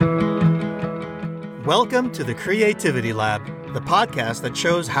Welcome to the Creativity Lab, the podcast that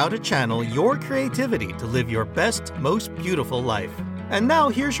shows how to channel your creativity to live your best, most beautiful life. And now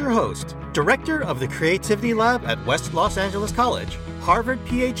here's your host, Director of the Creativity Lab at West Los Angeles College, Harvard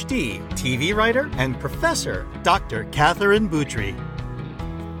PhD, TV writer, and Professor, Dr. Catherine Boutry.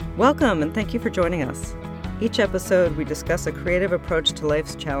 Welcome, and thank you for joining us. Each episode, we discuss a creative approach to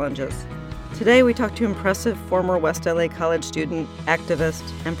life's challenges. Today, we talk to impressive former West LA College student, activist,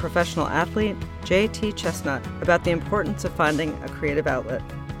 and professional athlete, JT Chestnut, about the importance of finding a creative outlet.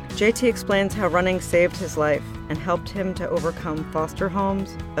 JT explains how running saved his life and helped him to overcome foster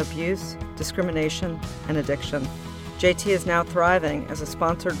homes, abuse, discrimination, and addiction. JT is now thriving as a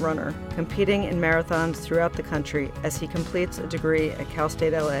sponsored runner, competing in marathons throughout the country as he completes a degree at Cal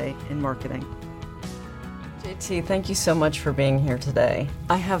State LA in marketing. JT, thank you so much for being here today.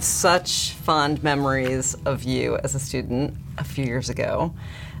 I have such fond memories of you as a student a few years ago,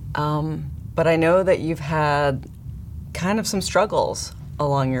 but I know that you've had kind of some struggles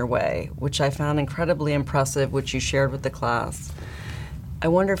along your way, which I found incredibly impressive, which you shared with the class. I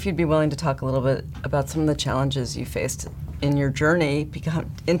wonder if you'd be willing to talk a little bit about some of the challenges you faced in your journey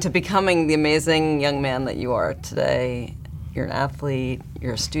into becoming the amazing young man that you are today. You're an athlete,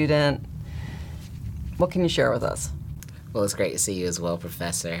 you're a student. What can you share with us? Well, it's great to see you as well,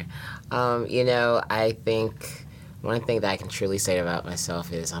 Professor. I think one thing that I can truly say about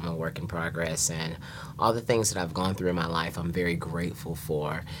myself is I'm a work in progress, and all the things that I've gone through in my life, I'm very grateful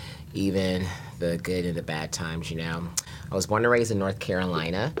for, even the good and the bad times, I was born and raised in North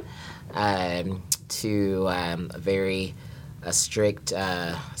Carolina to a strict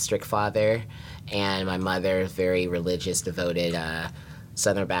father, and my mother, very religious, devoted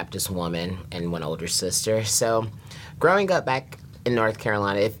Southern Baptist woman, and one older sister. So growing up back in North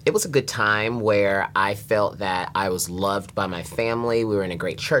Carolina, it was a good time where I felt that I was loved by my family. We were in a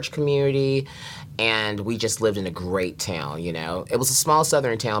great church community, and we just lived in a great town, It was a small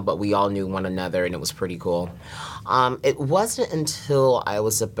southern town, but we all knew one another, and it was pretty cool. It wasn't until I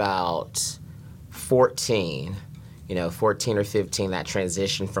was about 14 or 15, that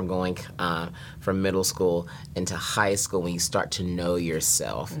transition from going from middle school into high school, when you start to know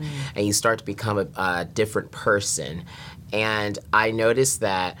yourself and you start to become a different person. And I noticed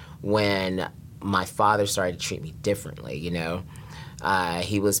that when my father started to treat me differently,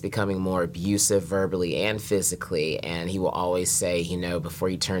 he was becoming more abusive verbally and physically, and he will always say, before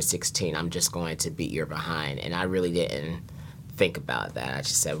you turn 16, I'm just going to beat your behind. And I really didn't think about that. I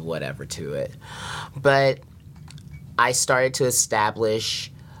just said whatever to it. But I started to establish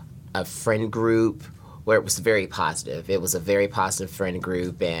a friend group where it was very positive. It was a very positive friend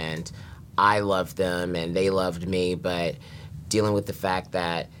group, and I loved them and they loved me, but dealing with the fact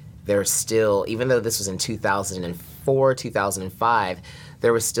that there's still, even though this was in 2004, 2005,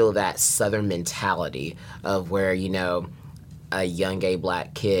 there was still that Southern mentality of where, a young gay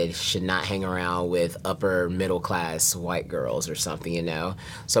black kid should not hang around with upper middle class white girls or something,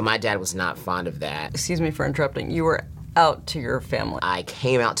 So my dad was not fond of that. Excuse me for interrupting. You were out to your family. I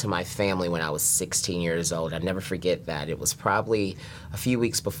came out to my family when I was 16 years old. I'll never forget that. It was probably a few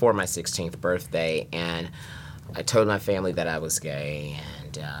weeks before my 16th birthday, and I told my family that I was gay,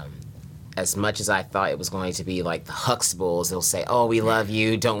 and as much as I thought it was going to be like the Huxtables, they'll say, oh, we love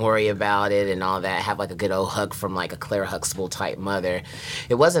you, don't worry about it, and all that, have like a good old hug from like a Claire Huxtable type mother.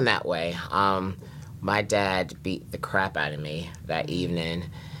 It wasn't that way. My dad beat the crap out of me that evening,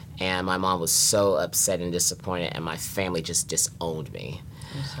 and my mom was so upset and disappointed, and my family just disowned me.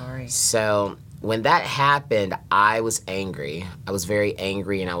 I'm sorry. So when that happened, I was angry. I was very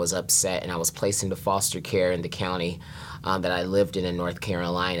angry, and I was upset, and I was placed into foster care in the county that I lived in North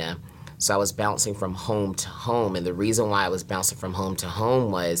Carolina. So I was bouncing from home to home, and the reason why I was bouncing from home to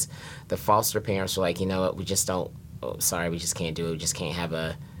home was the foster parents were like, you know what, we just can't do it. We just can't have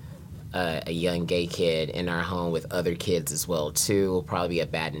a young gay kid in our home with other kids as well, too. It'll probably be a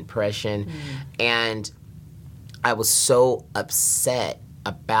bad impression. And I was so upset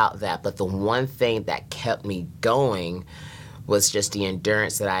about that, but the one thing that kept me going was just the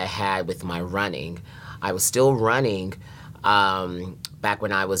endurance that I had with my running. I was still running back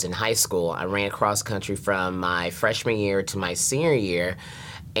when I was in high school. I ran cross country from my freshman year to my senior year,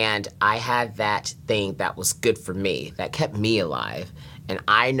 and I had that thing that was good for me, that kept me alive. And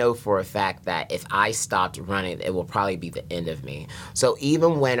I know for a fact that if I stopped running, it will probably be the end of me. So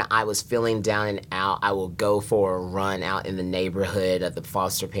even when I was feeling down and out, I will go for a run out in the neighborhood of the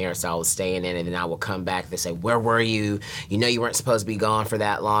foster parents I was staying in, and then I will come back. They say, where were you? You weren't supposed to be gone for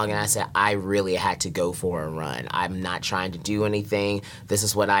that long. And I said, I really had to go for a run. I'm not trying to do anything. This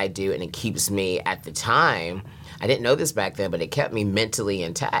is what I do, and it keeps me, at the time, I didn't know this back then, but it kept me mentally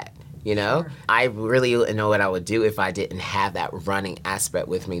intact. you know? Sure. I really didn't know what I would do if I didn't have that running aspect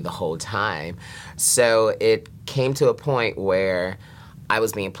with me the whole time. So it came to a point where I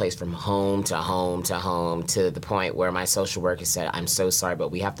was being placed from home to home to home, to the point where my social worker said, I'm so sorry, but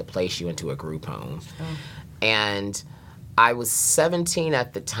we have to place you into a group home. Oh. And I was 17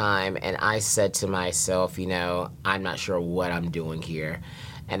 at the time, and I said to myself, you know, I'm not sure what I'm doing here.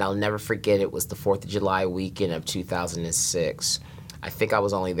 And I'll never forget, it was the 4th of July weekend of 2006. I think I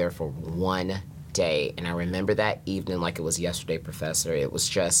was only there for one day, and I remember that evening like it was yesterday, Professor. It was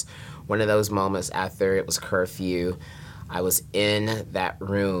just one of those moments after it was curfew. I was in that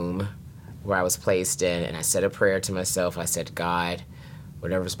room where I was placed in, and I said a prayer to myself. I said, God,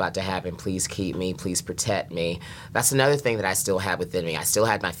 whatever's about to happen, please keep me, please protect me. That's another thing that I still had within me. I still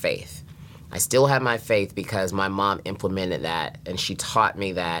had my faith. I still had my faith because my mom implemented that, and she taught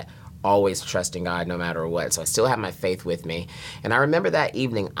me that always trust in God no matter what. So I still have my faith with me. And I remember that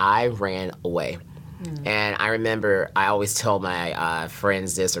evening, I ran away. And I remember, I always tell my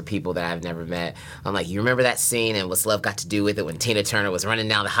friends this, or people that I've never met, I'm like, you remember that scene and What's Love Got to Do with It when Tina Turner was running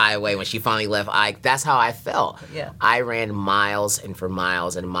down the highway when she finally left Ike? That's how I felt. Yeah. I ran miles and for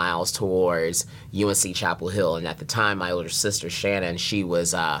miles and miles towards UNC Chapel Hill. And at the time, my older sister, Shannon, she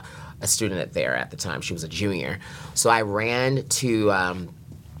was a student there at the time. She was a junior. So I ran to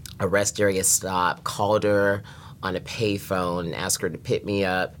a rest area stop, called her on a payphone and asked her to pick me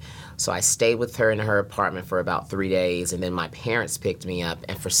up. So I stayed with her in her apartment for about 3 days, and then my parents picked me up.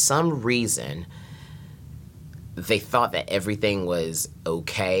 And for some reason, they thought that everything was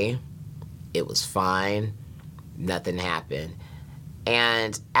okay. It was fine. Nothing happened.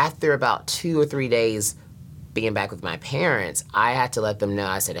 And after about 2 or 3 days being back with my parents, I had to let them know.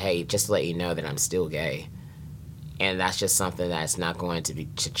 I said, hey, just to let you know that I'm still gay. And that's just something that's not going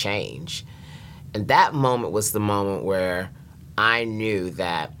to change. And that moment was the moment where I knew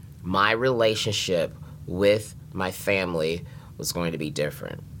that my relationship with my family was going to be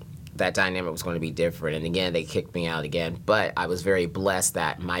different. That dynamic was going to be different. And again, they kicked me out again. But I was very blessed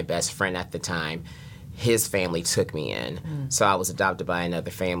that my best friend at the time, his family took me in. So I was adopted by another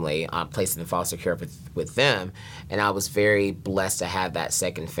family, placed in foster care with them. And I was very blessed to have that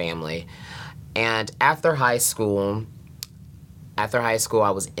second family. And after high school, I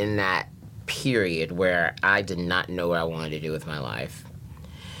was in that period where I did not know what I wanted to do with my life.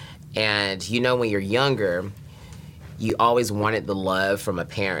 And you know, when you're younger, you always wanted the love from a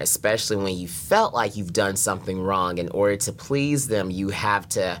parent, especially when you felt like you've done something wrong. In order to please them, you have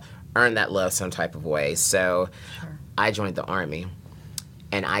to earn that love some type of way. So sure. I joined the Army,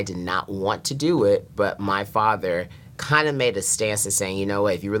 and I did not want to do it, but my father kind of made a stance of saying, you know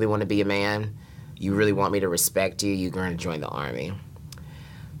what, if you really want to be a man, you really want me to respect you, you're going to join the Army.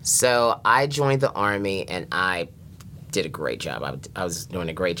 So I joined the Army, and I did a great job. I was doing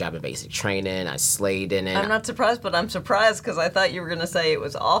a great job in basic training. I slayed in it. I'm not surprised, but I'm surprised because I thought you were going to say it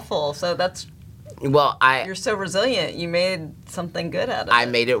was awful. So that's... Well, you're so resilient. You made something good out of it. I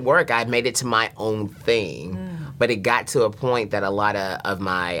made it work. I made it to my own thing. But it got to a point that a lot of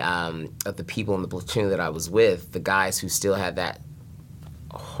my of the people in the platoon that I was with, the guys who still had that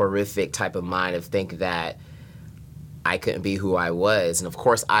horrific type of mind of thinking that I couldn't be who I was. And of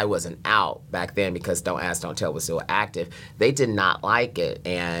course, I wasn't out back then because Don't Ask, Don't Tell was still active. They did not like it.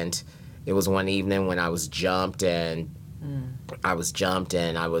 And it was one evening when I was jumped, and I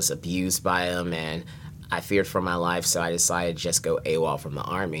was abused by them, and I feared for my life, so I decided to just go AWOL from the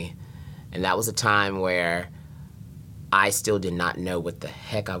Army. And that was a time where I still did not know what the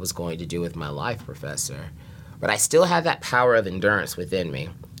heck I was going to do with my life, Professor. But I still had that power of endurance within me.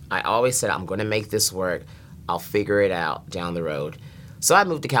 I always said, I'm going to make this work. I'll figure it out down the road. So I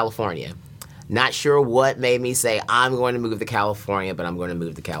moved to California. Not sure what made me say, I'm going to move to California, but I'm going to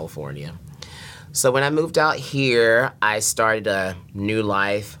move to California. So when I moved out here, I started a new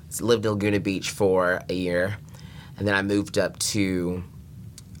life. Lived in Laguna Beach for a year. And then I moved up to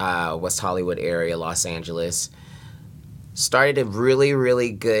West Hollywood area, Los Angeles. Started a really,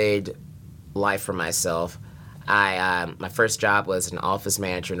 really good life for myself. My first job was an office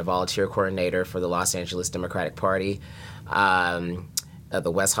manager and a volunteer coordinator for the Los Angeles Democratic Party, of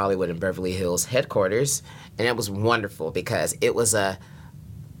the West Hollywood and Beverly Hills headquarters, and it was wonderful because it was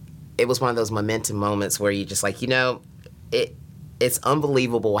one of those momentum moments where you just like, you know, it's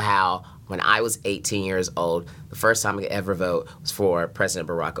unbelievable how when I was 18 years old, the first time I could ever vote was for President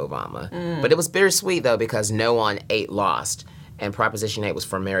Barack Obama. But it was bittersweet though because no one 8 lost. And Proposition 8 was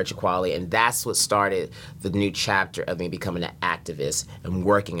for marriage equality, and that's what started the new chapter of me becoming an activist and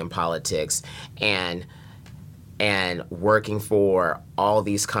working in politics and working for all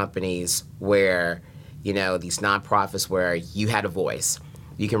these companies where, you know, these nonprofits where you had a voice.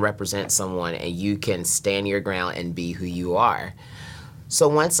 you can represent someone and you can stand your ground and be who you are. So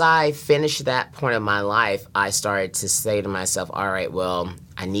once I finished that point of my life, I started to say to myself, all right, well,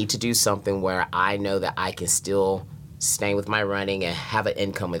 I need to do something where I know that I can still stay with my running and have an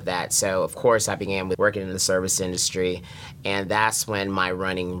income with that. So, of course, I began with working in the service industry, and that's when my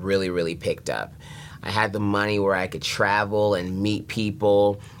running really, really picked up. I had the money where I could travel and meet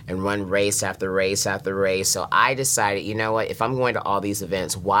people and run race after race after race. So I decided, you know what, if I'm going to all these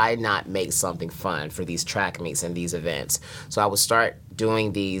events, why not make something fun for these track meets and these events? So I would start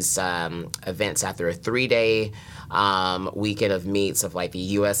doing these events after a 3-day weekend of meets of like the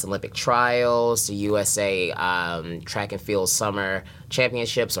U.S. Olympic Trials, the USA Track and Field Summer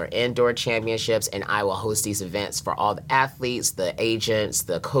Championships or Indoor Championships, and I will host these events for all the athletes, the agents,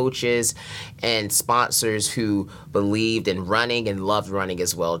 the coaches, and sponsors who believed in running and loved running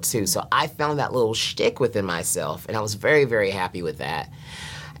as well too. So I found that little shtick within myself, and I was very, very happy with that.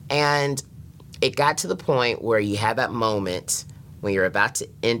 And it got to the point where you had that moment when you're about to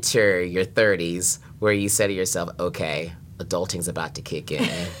enter your 30s where you say to yourself, okay, adulting's about to kick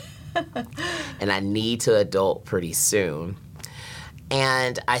in, and I need to adult pretty soon.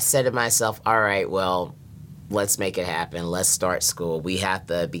 And I said to myself, all right, well, let's make it happen. Let's start school. We have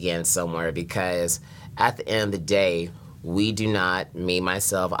to begin somewhere because at the end of the day, we do not, me,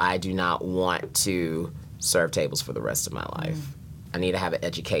 myself, I do not want to serve tables for the rest of my life. I need to have an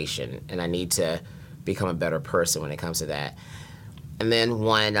education, and I need to become a better person when it comes to that. And then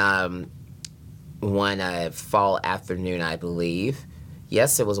one fall afternoon, I believe,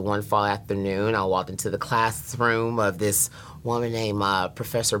 yes, it was one fall afternoon, I walked into the classroom of this woman named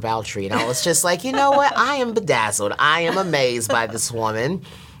Professor Baltry, and I was just like, you know what, I am bedazzled. I am amazed by this woman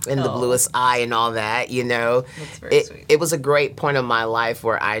and the bluest eye and all that, you know. That's very sweet. It was a great point of my life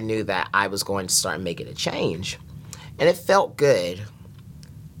where I knew that I was going to start making a change. And it felt good,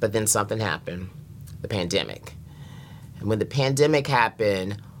 but then something happened, the pandemic. And when the pandemic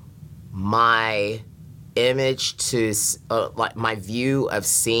happened, my image to, like my view of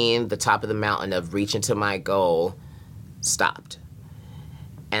seeing the top of the mountain, of reaching to my goal, stopped.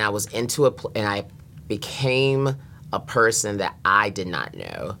 And I was and I became a person that I did not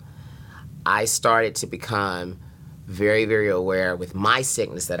know. I started to become very, very aware with my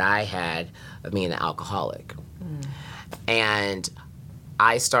sickness that I had of being an alcoholic. And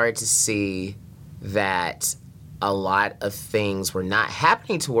I started to see that a lot of things were not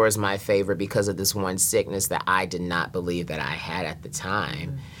happening towards my favor because of this one sickness that I did not believe that I had at the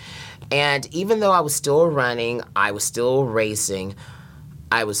time. And even though I was still running, I was still racing,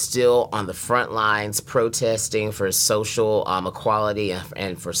 I was still on the front lines protesting for social equality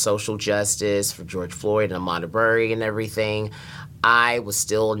and for social justice, for George Floyd and Ahmaud Arbery and everything, I was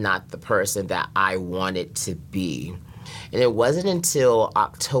still not the person that I wanted to be. And it wasn't until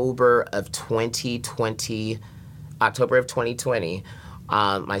October of 2020,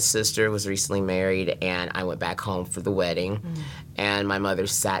 my sister was recently married, and I went back home for the wedding, and my mother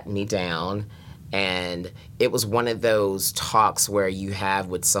sat me down, and it was one of those talks where you have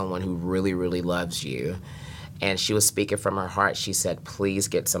with someone who really, really loves you, and she was speaking from her heart. She said, please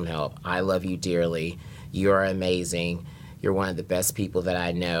get some help. I love you dearly. You are amazing. You're one of the best people that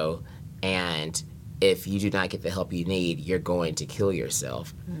I know, and if you do not get the help you need, you're going to kill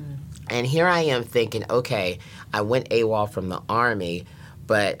yourself. And here I am thinking, okay, I went AWOL from the Army,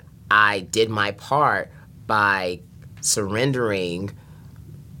 but I did my part by surrendering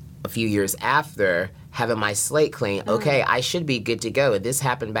a few years after, having my slate clean. Okay, I should be good to go. And this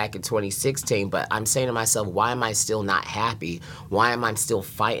happened back in 2016, but I'm saying to myself, why am I still not happy? Why am I still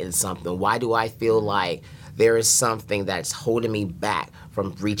fighting something? Why do I feel like there is something that's holding me back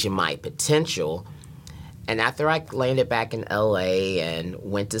from reaching my potential? And after I landed back in LA and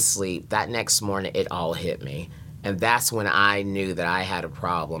went to sleep, that next morning it all hit me. And that's when I knew that I had a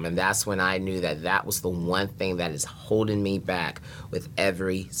problem. And that's when I knew that that was the one thing that is holding me back with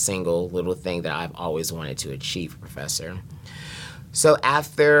every single little thing that I've always wanted to achieve, Professor. So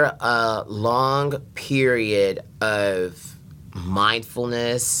after a long period of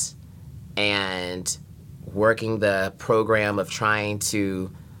mindfulness and working the program of trying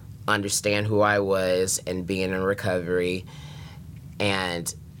to understand who I was and being in recovery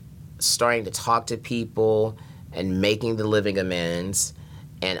and starting to talk to people and making the living amends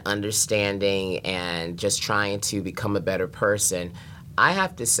and understanding and just trying to become a better person, I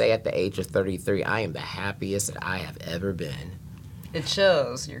have to say at the age of 33, I am the happiest that I have ever been. It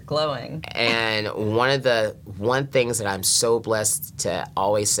shows. You're glowing. And one things that I'm so blessed to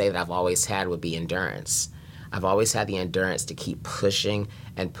always say that I've always had would be endurance. I've always had the endurance to keep pushing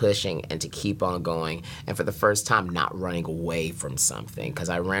and pushing and to keep on going. And for the first time, not running away from something, because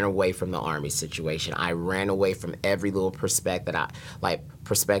I ran away from the Army situation. I ran away from every little perspective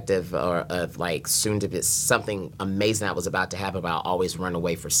or of like soon to be something amazing that was about to happen, but I'll always run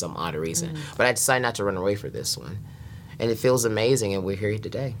away for some odd reason. But I decided not to run away for this one. And it feels amazing, and we're here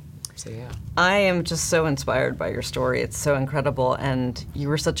today. So, yeah. I am just so inspired by your story. It's so incredible, and you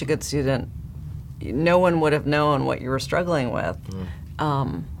were such a good student. No one would have known what you were struggling with.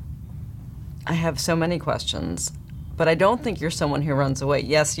 I have so many questions, but I don't think you're someone who runs away.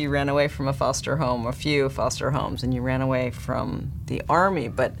 Yes, you ran away from a foster home, a few foster homes, and you ran away from the Army,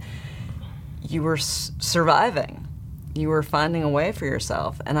 but you were surviving. You were finding a way for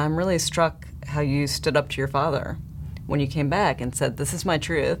yourself, and I'm really struck how you stood up to your father when you came back and said, this is my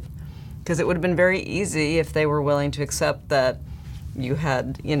truth, because it would have been very easy if they were willing to accept that you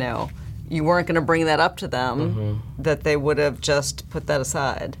had, you weren't going to bring that up to them, that they would have just put that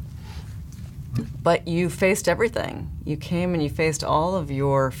aside. But you faced everything. You came and you faced all of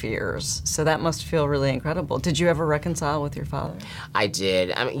your fears, so that must feel really incredible. Did you ever reconcile with your father? I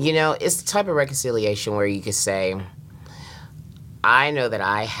did. I mean, it's the type of reconciliation where you could say, I know that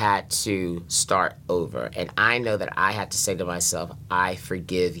I had to start over, and I know that I had to say to myself, I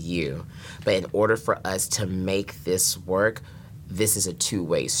forgive you. But in order for us to make this work, this is a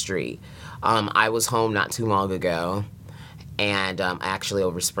two-way street. I was home not too long ago, and actually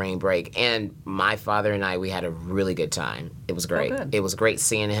over spring break, and my father and I, we had a really good time. It was great. It was great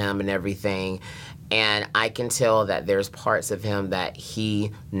seeing him and everything, and I can tell that there's parts of him that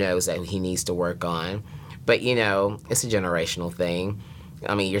he knows that he needs to work on. But, it's a generational thing.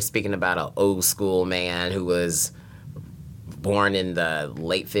 I mean, you're speaking about an old school man who was born in the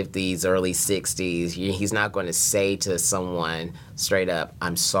late 50s, early 60s. He's not going to say to someone straight up,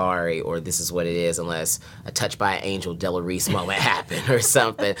 I'm sorry, or this is what it is, unless a touched by an angel Della Reese moment happened or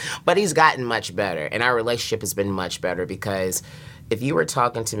something. But he's gotten much better, and our relationship has been much better, because if you were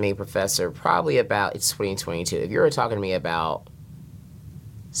talking to me, Professor, probably about, it's 2022, if you were talking to me about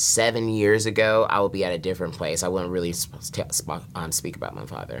 7 years ago, I would be at a different place. I wouldn't really speak about my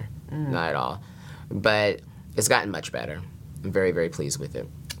father, not at all. But it's gotten much better. I'm very, very pleased with it.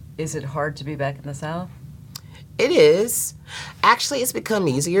 Is it hard to be back in the South? It is. Actually, it's become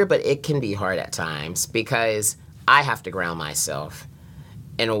easier, but it can be hard at times, because I have to ground myself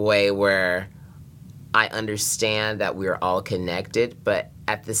in a way where I understand that we're all connected, but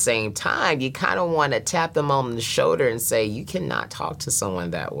at the same time, you kind of want to tap them on the shoulder and say, you cannot talk to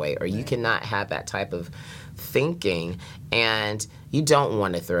someone that way, or you cannot have that type of thinking, and you don't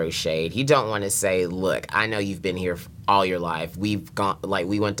want to throw shade. You don't want to say, look, I know you've been here all your life. We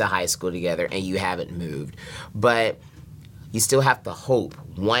went to high school together, and you haven't moved. But you still have to hope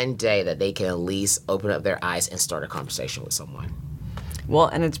one day that they can at least open up their eyes and start a conversation with someone. Well,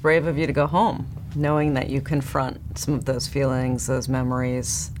 and it's brave of you to go home, knowing that you confront some of those feelings, those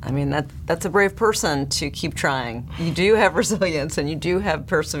memories. I mean, that's a brave person to keep trying. You do have resilience, and you do have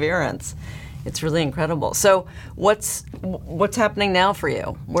perseverance. It's really incredible. So what's happening now for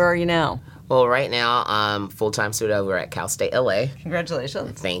you? Where are you now? Well, right now, I'm full-time student over at Cal State LA.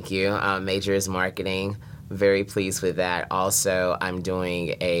 Congratulations. Thank you. Major is marketing. Very pleased with that. Also, I'm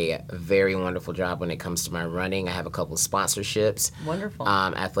doing a very wonderful job when it comes to my running. I have a couple of sponsorships. Wonderful.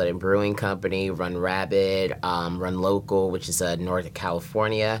 Athletic Brewing Company, Run Rabid, Run Local, which is a Northern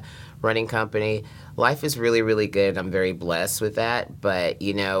California running company. Life is really, really good. I'm very blessed with that. But,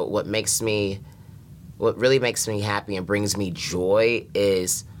 what really makes me happy and brings me joy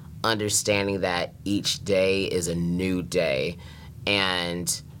is understanding that each day is a new day,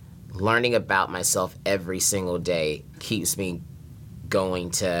 and learning about myself every single day keeps me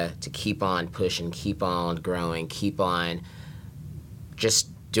going to keep on pushing, keep on growing, keep on just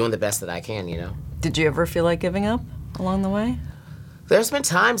doing the best that I can, Did you ever feel like giving up along the way? There's been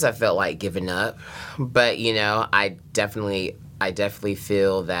times I felt like giving up, but I definitely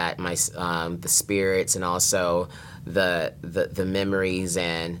feel that my the spirits and also the memories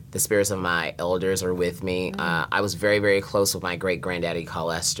and the spirits of my elders are with me. I was very, very close with my great-granddaddy,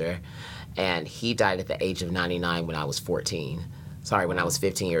 Carl Esther, and he died at the age of 99 when I was 15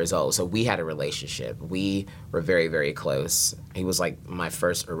 years old. So we had a relationship. We were very, very close. He was like my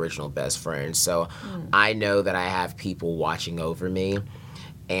first original best friend. So I know that I have people watching over me,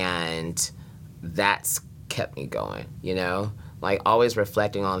 and that's kept me going, Like always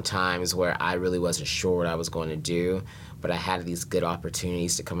reflecting on times where I really wasn't sure what I was going to do, but I had these good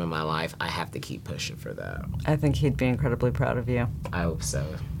opportunities to come in my life. I have to keep pushing for that. I think he'd be incredibly proud of you. I hope so.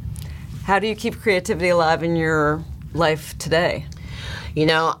 How do you keep creativity alive in your life today?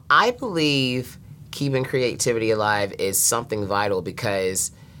 I believe keeping creativity alive is something vital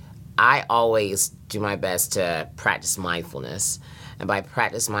because I always do my best to practice mindfulness. And by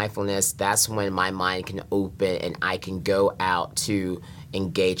practice mindfulness, that's when my mind can open and I can go out to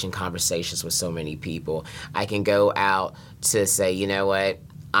engage in conversations with so many people. I can go out to say, you know what,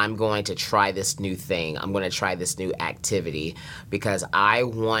 I'm going to try this new thing. I'm going to try this new activity because I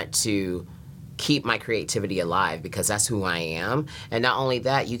want to keep my creativity alive because that's who I am. And not only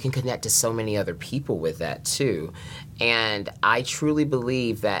that, you can connect to so many other people with that too. And I truly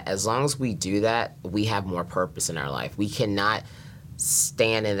believe that as long as we do that, we have more purpose in our life. We cannot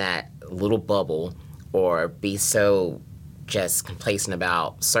stand in that little bubble or be so just complacent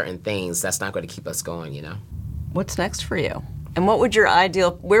about certain things. That's not going to keep us going, you know? What's next for you? And where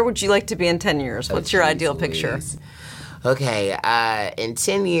would you like to be in 10 years? What's your ideal picture? Okay, in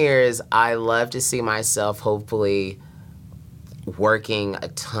 10 years, I love to see myself hopefully working a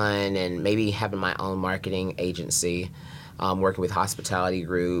ton and maybe having my own marketing agency, working with hospitality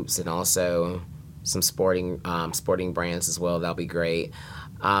groups and also some sporting brands as well. That'll be great.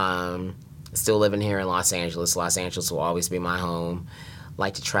 Still living here in Los Angeles. Los Angeles will always be my home.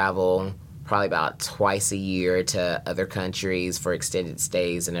 Like to travel probably about twice a year to other countries for extended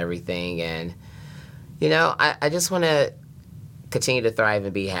stays and everything. And, you know, I just want to continue to thrive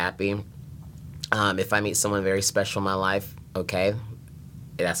and be happy. If I meet someone very special in my life, okay,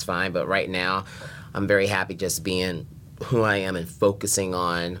 that's fine. But right now, I'm very happy just being who I am and focusing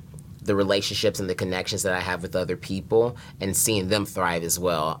on the relationships and the connections that I have with other people and seeing them thrive as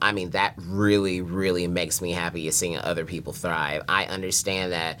well. I mean, that really, really makes me happy is seeing other people thrive. I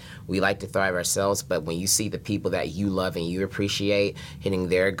understand that we like to thrive ourselves, but when you see the people that you love and you appreciate hitting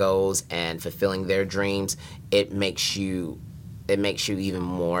their goals and fulfilling their dreams, it makes you even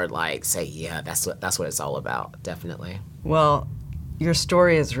more like say, yeah, that's what it's all about, definitely. Well, your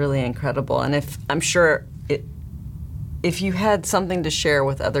story is really incredible, and if you had something to share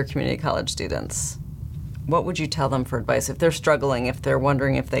with other community college students, what would you tell them for advice? If they're struggling, if they're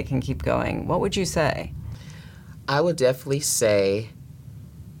wondering if they can keep going, what would you say? I would definitely say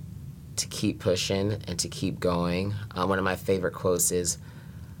to keep pushing and to keep going. One of my favorite quotes is,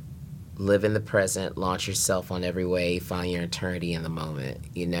 live in the present, launch yourself on every wave, find your eternity in the moment,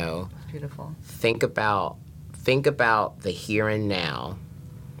 you know? Beautiful. Think about the here and now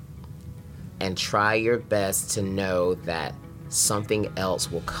and try your best to know that something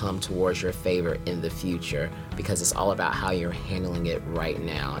else will come towards your favor in the future because it's all about how you're handling it right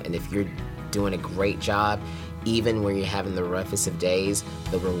now. And if you're doing a great job, even when you're having the roughest of days,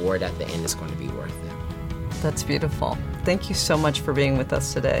 the reward at the end is going to be worth it. That's beautiful. Thank you so much for being with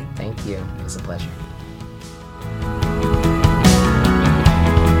us today. Thank you. It was a pleasure.